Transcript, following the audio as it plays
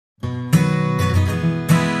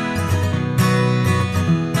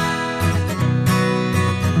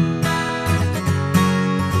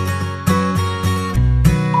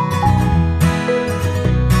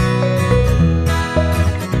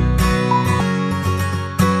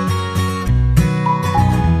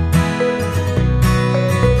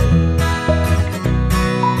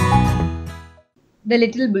The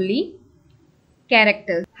Little Bully.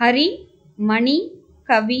 Characters: Hari, Mani,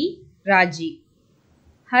 Kavi, Raji.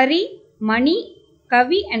 Hari, Mani,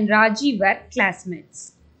 Kavi and Raji were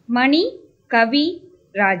classmates. Mani, Kavi,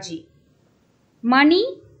 Raji. Mani,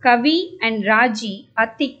 Kavi and Raji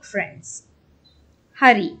are thick friends.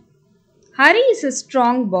 Hari. Hari is a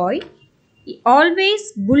strong boy. He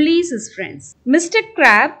always bullies his friends. Mr.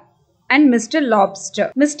 Crab and Mr. Lobster.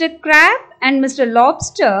 Mr. Crab and Mr.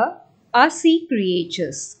 Lobster are sea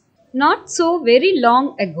creatures. Not so very long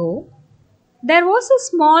ago, there was a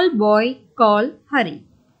small boy called Hari.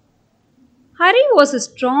 Hari was a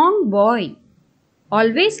strong boy,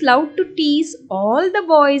 always loved to tease all the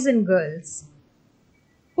boys and girls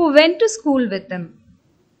who went to school with him.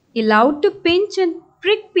 He loved to pinch and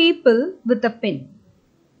prick people with a pin.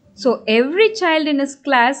 So every child in his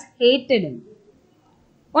class hated him.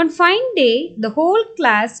 One fine day, the whole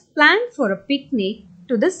class planned for a picnic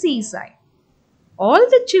to the seaside. All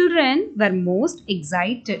the children were most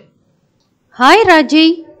excited. Hi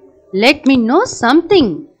Raji, let me know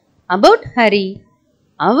something about Hari,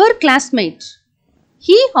 our classmate.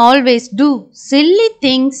 He always do silly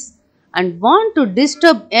things and want to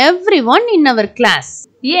disturb everyone in our class.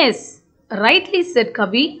 Yes, rightly said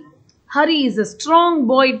Kavi. Hari is a strong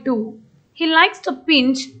boy too. He likes to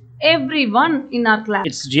pinch everyone in our class.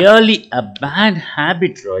 It's really a bad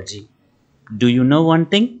habit, Raji. Do you know one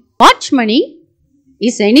thing? Watch Mani.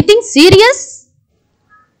 Is anything serious?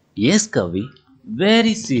 Yes, Kavi.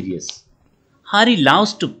 Very serious. Hari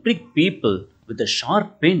loves to prick people with a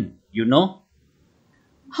sharp pin, you know.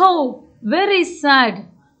 Oh, very sad.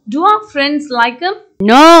 Do our friends like him?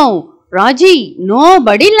 No, Raji,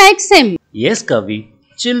 nobody likes him. Yes, Kavi.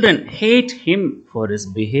 Children hate him for his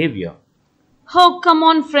behavior. Oh, come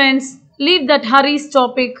on friends. Leave that Hari's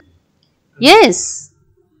topic. Yes.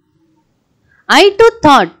 I too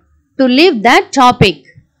thought to leave that topic.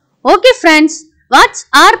 Okay friends, what's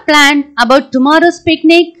our plan about tomorrow's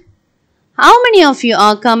picnic? How many of you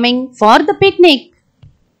are coming for the picnic?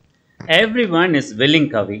 Everyone is willing,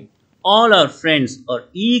 Kavi. All our friends are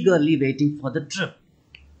eagerly waiting for the trip.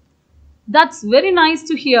 That's very nice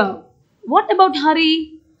to hear. What about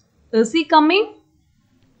Hari? Is he coming?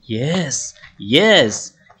 Yes,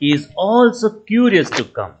 he is also curious to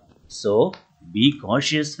come. So, be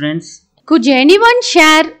cautious, friends. Could anyone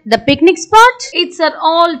share the picnic spot? It's our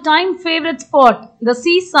all-time favorite spot, the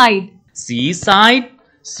seaside. Seaside?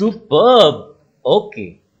 Superb!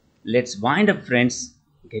 Okay, let's wind up, friends.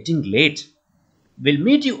 Getting late. We'll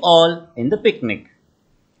meet you all in the picnic.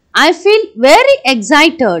 I feel very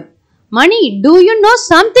excited. Mani, do you know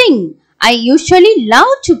something? I usually love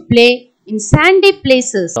to play in sandy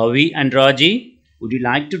places. Kavi and Raji, would you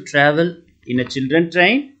like to travel in a children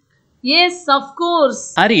train? Yes, of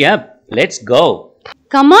course. Hurry up, let's go.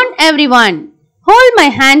 Come on everyone. Hold my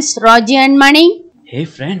hands, Raji and Mani. Hey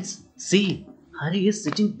friends, see, Hari is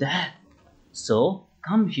sitting there. So,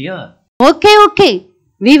 come here. Okay.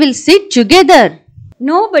 We will sit together.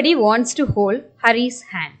 Nobody wants to hold Hari's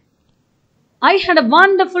hand. I had a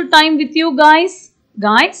wonderful time with you guys.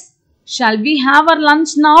 Guys, shall we have our lunch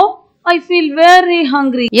now? I feel very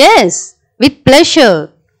hungry. Yes, with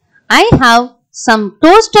pleasure. I have some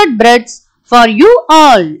toasted breads for you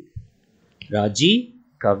all. Raji,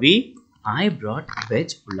 Kavi, I brought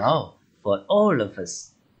veg pulao for all of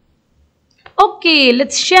us. Okay,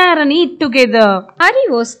 let's share and eat together. Hari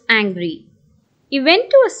was angry. He went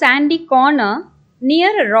to a sandy corner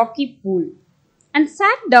near a rocky pool and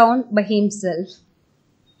sat down by himself.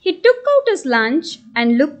 He took out his lunch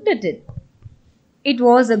and looked at it. It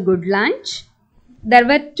was a good lunch. There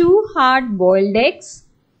were 2 hard-boiled eggs,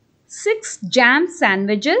 6 jam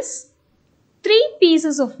sandwiches, 3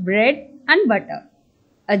 pieces of bread and butter,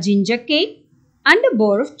 a ginger cake and a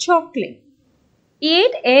bowl of chocolate. He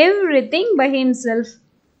ate everything by himself.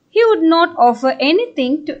 He would not offer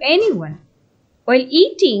anything to anyone. While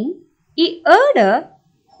eating, he heard a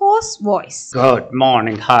hoarse voice. Good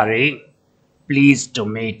morning, Hari. Pleased to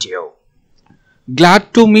meet you.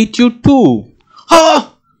 Glad to meet you too.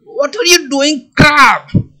 Oh, what are you doing, Crab?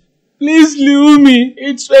 Please leave me.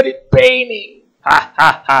 It's very paining.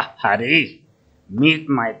 Ha, Hari. Meet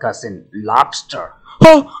my cousin, Lobster.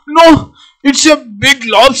 Oh, no. It's a big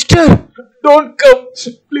lobster. Don't come.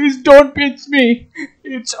 Please don't pinch me.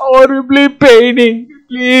 It's horribly paining.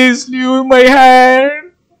 Please leave my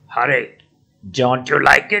hand. Hari, don't you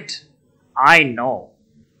like it? I know.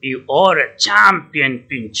 You are a champion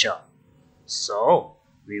pincher. So,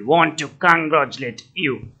 we want to congratulate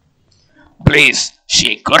you. Please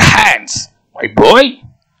shake your hands. My boy,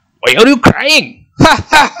 why are you crying? Ha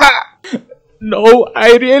ha ha. No,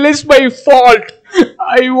 I realize my fault.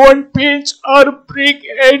 I won't pinch or prick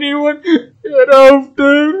anyone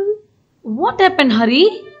hereafter. What happened,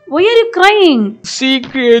 Hari? Why are you crying? Sea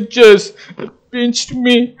creatures pinched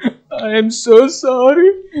me. I am so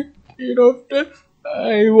sorry. Hereafter,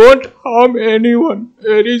 I won't harm anyone.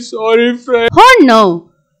 Very sorry, friend. Oh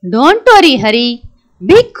no, don't worry, Hari.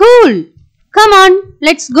 Be cool. Come on,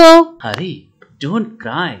 let's go. Hari, don't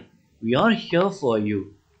cry. We are here for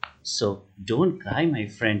you. So don't cry, my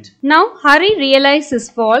friend. Now Hari realized his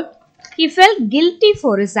fault. He felt guilty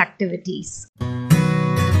for his activities.